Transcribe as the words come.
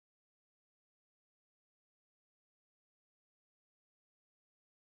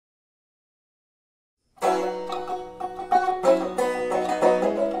Driving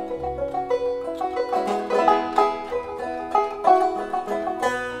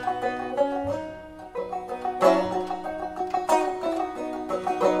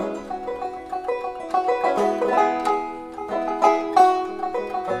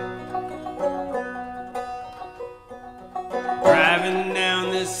down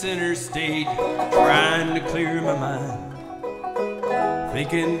this interstate, trying to clear my mind,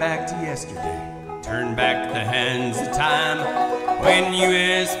 thinking back to yesterday, turn back the hands of time when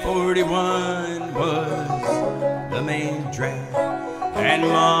US 41 was the main drag, and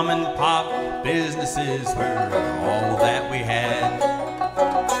mom and pop businesses were all that we had.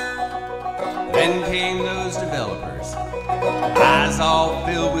 Then came those developers, eyes all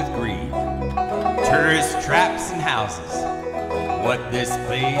filled with greed, tourist traps and houses, what this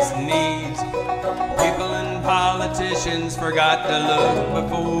place needs. People and politicians forgot to look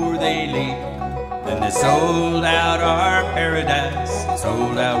before they leap. Then they sold out our paradise,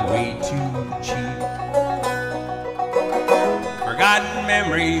 sold out way too cheap. Forgotten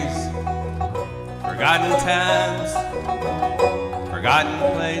memories, forgotten times, forgotten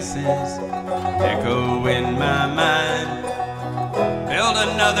places echo in my mind. Build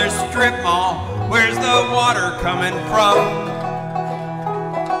another strip mall, where's the water coming from?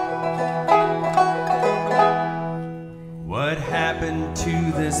 What happened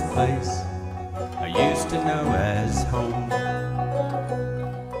to this place I used to know as home?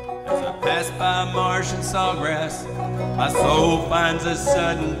 As I passed by marsh and sawgrass, my soul finds a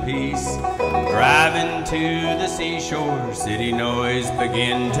sudden peace. Driving to the seashore, city noise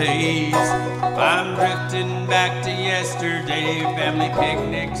begin to ease. I'm drifting back to yesterday, family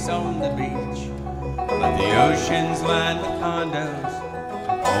picnics on the beach, but the ocean's lined with condos,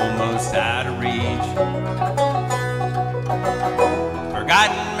 almost out of reach.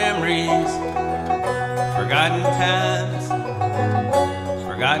 Forgotten memories, forgotten times,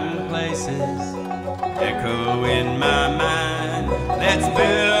 forgotten places echo in my mind. Let's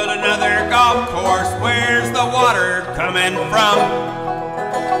build another golf course, where's the water coming from?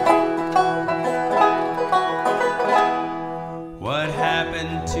 What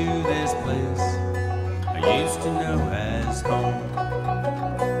happened to this place I used to know as home?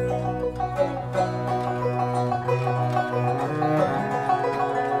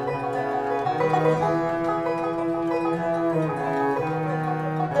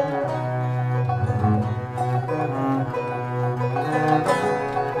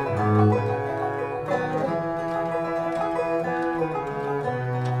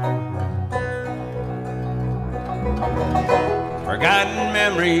 Forgotten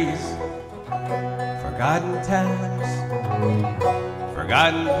memories, forgotten times,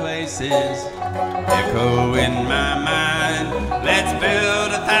 forgotten places echo in my mind. Let's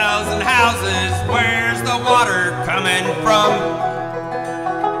build 1,000 houses, where's the water coming from?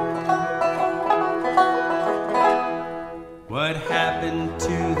 What happened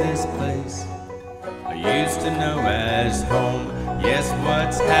to this place I used to know as home? Yes,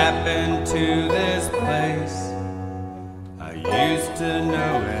 what's happened to this place I used to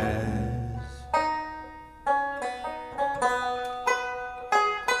know as